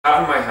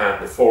have in my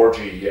hand the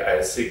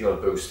 4G signal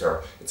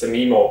booster. It's a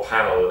MiMo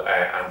panel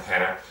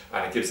antenna,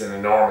 and it gives an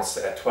enormous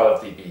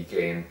 12 dB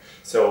gain.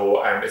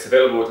 So it's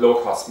available with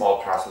low-cost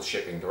small parcel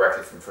shipping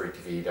directly from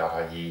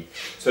freetv.ie.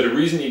 So the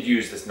reason you'd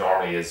use this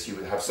normally is you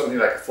would have something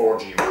like a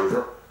 4G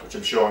router, which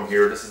I'm showing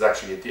here. This is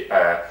actually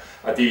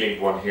a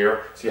D-Link one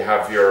here. So you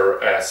have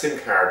your SIM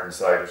card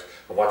inside it,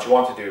 and what you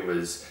want to do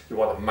is you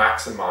want to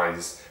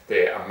maximize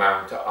the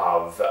amount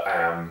of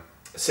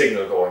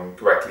signal going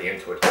directly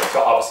into it.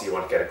 So obviously you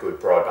want to get a good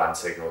broadband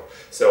signal.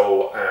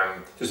 So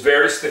there's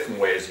various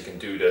different ways you can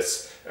do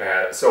this.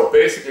 So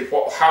basically,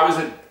 how is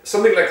it,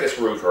 something like this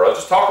router, I'll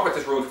just talk about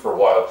this router for a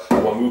while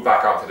and we'll move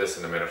back onto this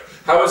in a minute.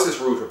 How is this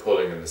router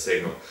pulling in the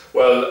signal?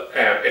 Well,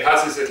 it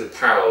has these little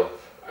panel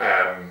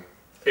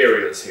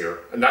areas here,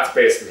 and that's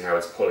basically how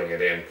it's pulling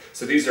it in.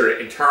 So these are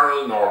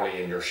internal,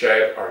 normally in your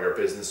shed or your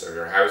business or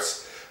your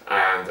house,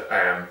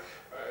 and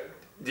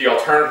the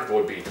alternative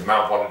would be to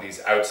mount one of these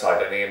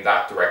outside and aim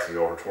that directly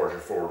over towards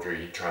your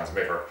 4G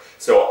transmitter.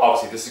 So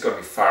obviously this is going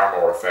to be far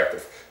more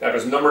effective. Now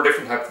there's a number of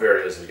different types of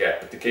areas you get,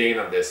 but the gain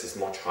on this is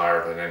much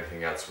higher than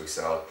anything else we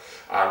sell.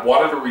 And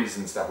one of the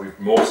reasons that we're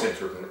most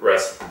interested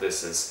in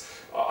this is,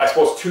 I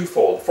suppose,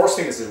 twofold. The first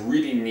thing is a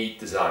really neat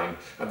design,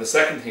 and the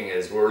second thing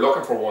is we were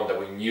looking for one that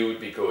we knew would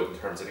be good in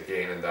terms of the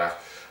gain and that.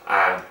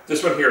 And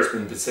this one here has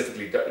been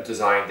specifically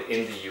designed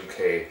in the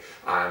UK,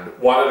 and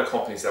one of the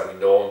companies that we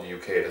know in the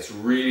UK that's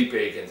really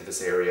big into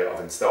this area of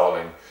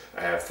installing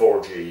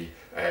 4G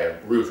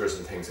routers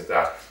and things like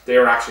that, they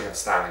actually have a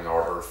standing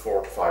order of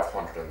 400 to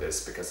 500 on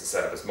this because the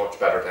setup is much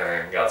better than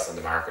anything else on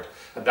the market,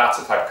 and that's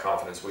the type of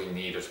confidence we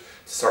needed to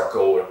start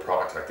go with a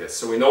product like this.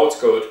 So we know it's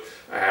good,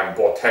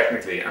 both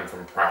technically and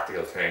from a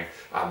practical thing,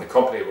 and the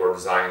company we're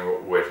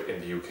designing with in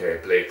the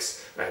UK,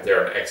 Blake's,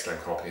 they're an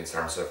excellent company in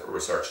terms of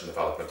research and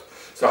development.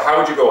 So how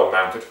would you go and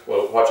mount it?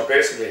 Well, what you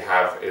basically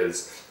have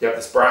is you have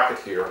this bracket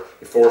here,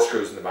 the 4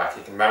 screws in the back,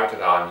 you can mount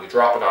it on, you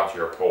drop it onto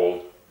your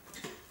pole,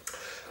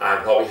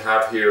 and what we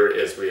have here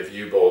is we have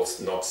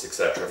U-bolts, nuts,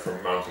 etc. for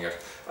mounting it,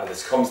 and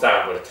this comes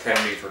down with a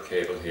 10-meter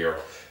cable here,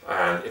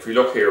 and if we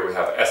look here we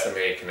have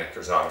SMA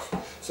connectors on it.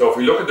 So if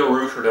we look at the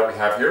router that we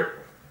have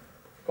here,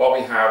 what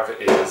we have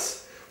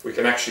is we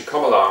can actually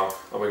come along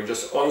and we can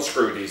just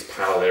unscrew these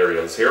panel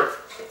areas here,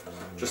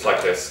 just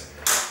like this.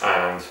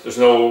 And there's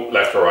no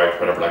left or right,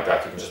 whatever like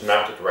that. You can just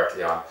mount it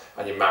directly on,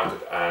 and you mount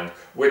it, and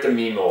with the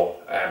MiMo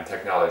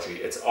technology,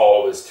 it's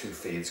always 2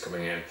 feeds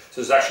coming in.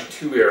 So there's actually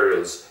 2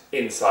 areas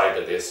inside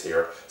of this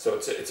here. So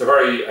it's a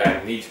very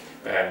neat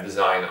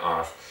design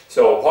on it.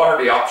 So what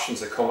are the options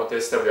that come with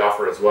this that we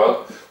offer as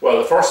well? Well,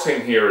 the first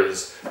thing here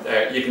is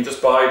you can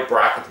just buy the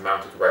bracket to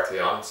mount it directly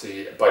on. So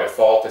by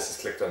default this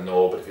is clicked on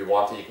no, but if you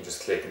want it you can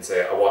just click and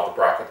say I want the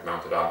bracket to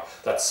mount it on.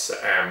 That's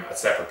a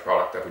separate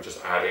product that we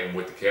just add in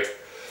with the kit.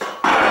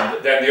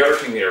 And then the other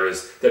thing here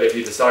is that if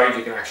you decide,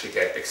 you can actually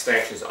get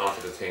extensions onto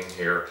the thing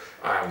here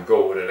and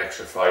go with an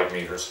extra 5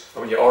 meters.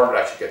 And when you order it,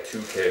 actually get 2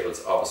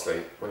 cables,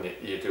 obviously, when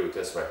you do it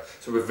this way.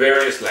 So with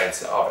various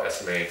lengths of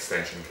SMA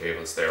extension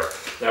cables there.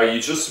 Now you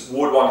just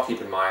would want to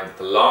keep in mind that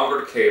the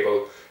longer the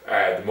cable,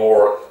 the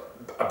more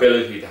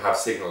ability to have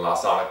signal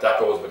loss on it. That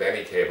goes with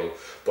any cable,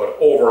 but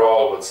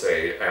overall we'll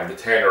say the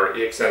 10 or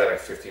extended like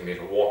 15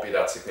 meter won't be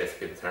that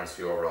significant in terms of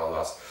the overall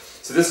loss.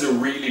 So this is a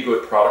really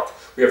good product.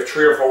 We have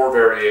 3 or 4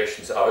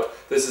 variations of it.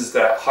 This is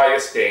the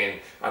highest gain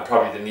and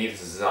probably the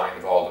neatest design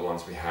of all the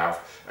ones we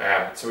have.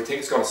 So we think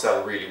it's going to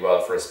sell really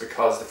well for us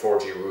because the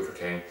 4G router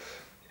thing,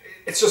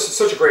 it's just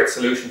such a great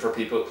solution for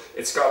people.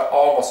 It's got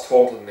almost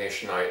total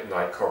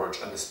nationwide coverage,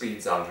 and the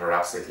speeds on it are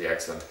absolutely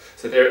excellent.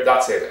 So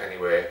that's it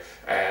anyway.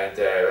 And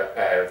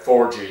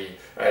 4G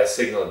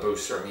signal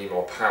booster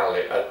MiMo panel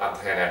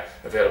antenna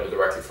available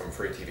directly from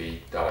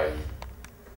freetv.ie.